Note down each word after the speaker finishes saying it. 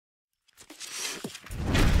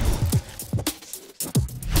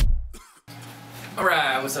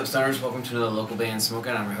Alright, what's up, Stoners? Welcome to the local band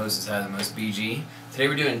Smokeout. I'm your host, the most BG. Today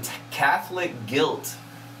we're doing Catholic Guilt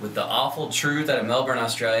with The Awful Truth out of Melbourne,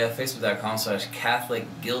 Australia.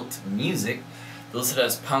 Facebook.com/CatholicGuiltMusic. They're listed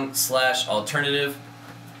as punk/alternative.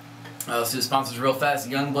 Let's do the sponsors real fast.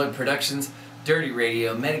 Youngblood Productions, Dirty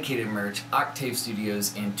Radio, Medicated Merch, Octave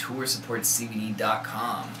Studios, and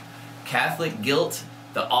TourSupportCBD.com. Catholic Guilt,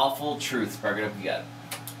 The Awful Truth. Spark it up, you got it.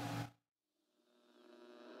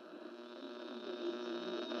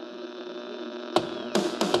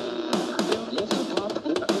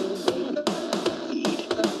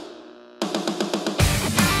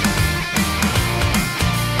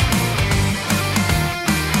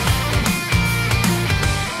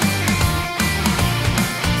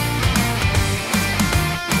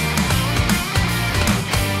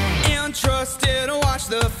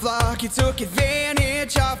 The flock, you took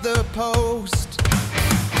advantage of the post.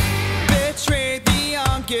 Betrayed the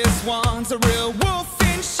youngest ones, a real wolf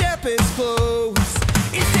in shepherd's clothes.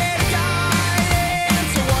 Instead of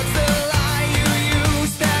guiding towards the lie, you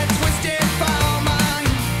use that twisted foul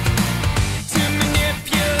mind to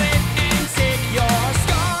manipulate and take your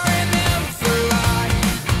scarring them for life.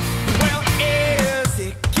 Well, is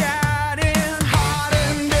it getting hot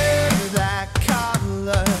under that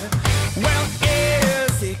collar? Well,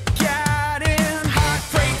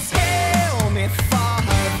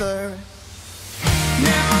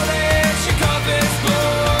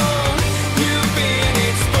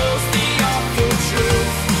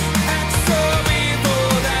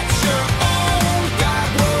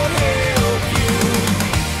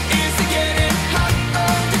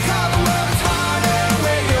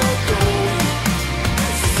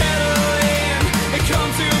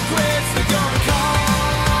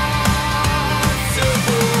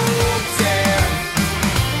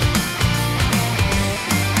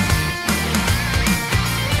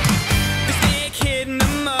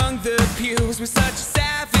 with such a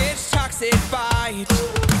savage, toxic bite.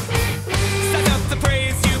 Stand up the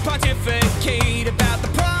praise you pontificate about the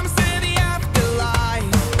promise of the afterlife.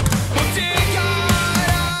 Oh dear God,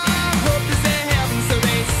 I hope there's a heaven so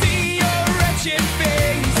they see your wretched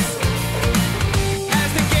face. As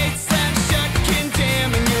the gates slam shut,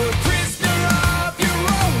 condemning you, a prisoner of your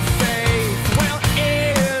own faith. Well,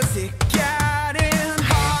 is it getting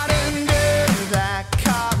hot under that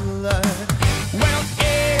collar? Well,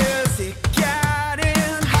 is it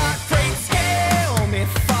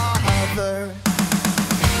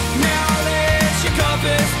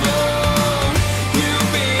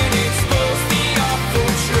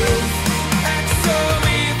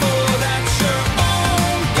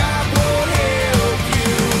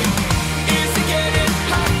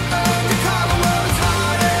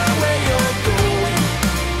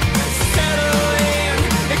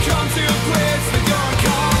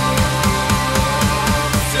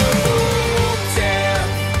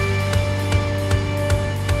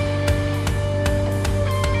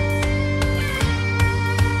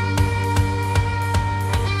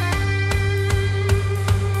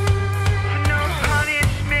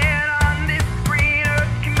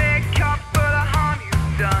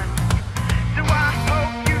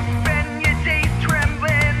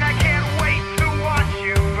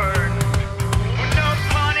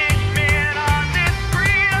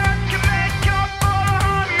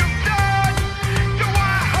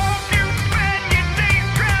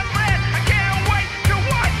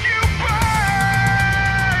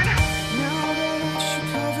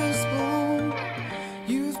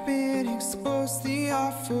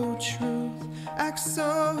truth? Act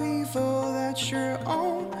so evil that your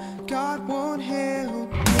own God won't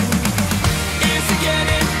help you. Is it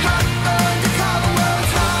getting hot under collar? Well,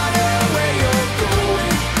 it's hotter where you're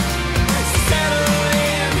going. Settle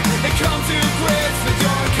in and come to grips with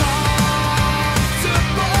your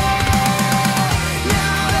uncomfortable.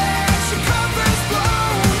 Now that your cover's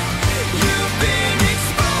blown, you've been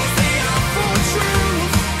exposed to the awful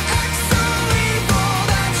truth. Act so evil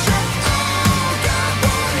that your own God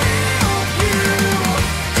won't help you.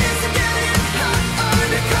 Is it getting hot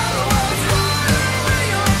under collar? Well, it's hotter where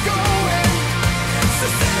you're going. So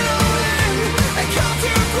settle in and come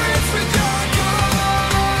to grips with your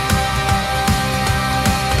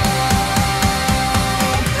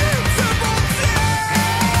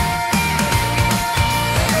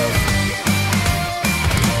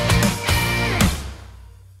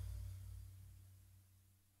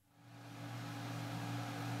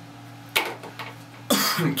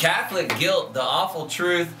Catholic Guilt, The Awful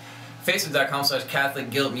Truth.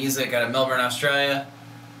 Facebook.com/CatholicGuiltMusic out of Melbourne, Australia.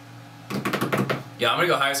 Yeah, I'm gonna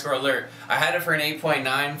go high score alert. I had it for an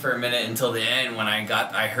 8.9 for a minute until the end when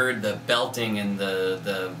I heard the belting and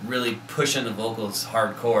the really pushing the vocals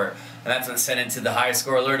hardcore, and that's when I set into the high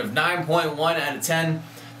score alert of 9.1 out of 10.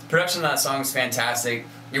 The production of that song is fantastic.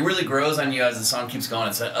 It really grows on you as the song keeps going.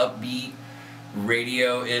 It's an upbeat,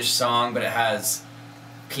 radio-ish song, but it has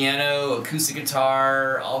piano, acoustic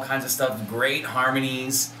guitar, all kinds of stuff, great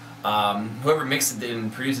harmonies. Whoever mixed it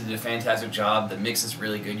and produced it did a fantastic job. The mix is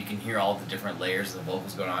really good. You can hear all the different layers of the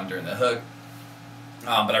vocals going on during the hook.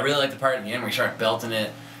 But I really like the part at the end where you start belting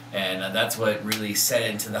it, and that's what really set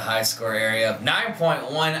it into the high score area.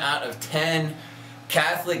 9.1 out of 10.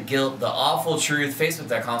 Catholic Guilt, The Awful Truth,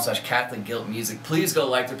 Facebook.com/Catholic Guilt Music. Please go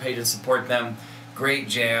like their page and support them. Great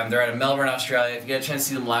jam. They're out of Melbourne, Australia. If you get a chance to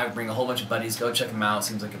see them live, bring a whole bunch of buddies. Go check them out.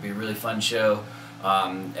 Seems like it'd be a really fun show.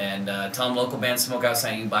 And tell them local band Smokeout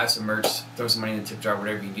sent you. Buy some merch. Throw some money in the tip jar.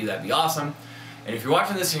 Whatever you can do, that'd be awesome. And if you're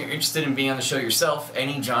watching this and you're interested in being on the show yourself,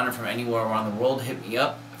 any genre from anywhere around the world, hit me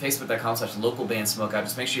up. Facebook.com/localbandsmokeout.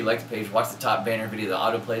 Just make sure you like the page. Watch the top banner video. The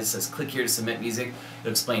autoplay that says click here to submit music.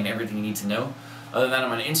 It'll explain everything you need to know. Other than that,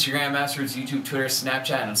 I'm on Instagram, Masters, YouTube, Twitter,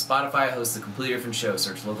 Snapchat, and on Spotify. I host a completely different show.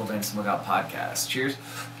 Search Local Band Smokeout Podcast. Cheers.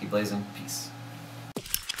 Keep blazing. Peace.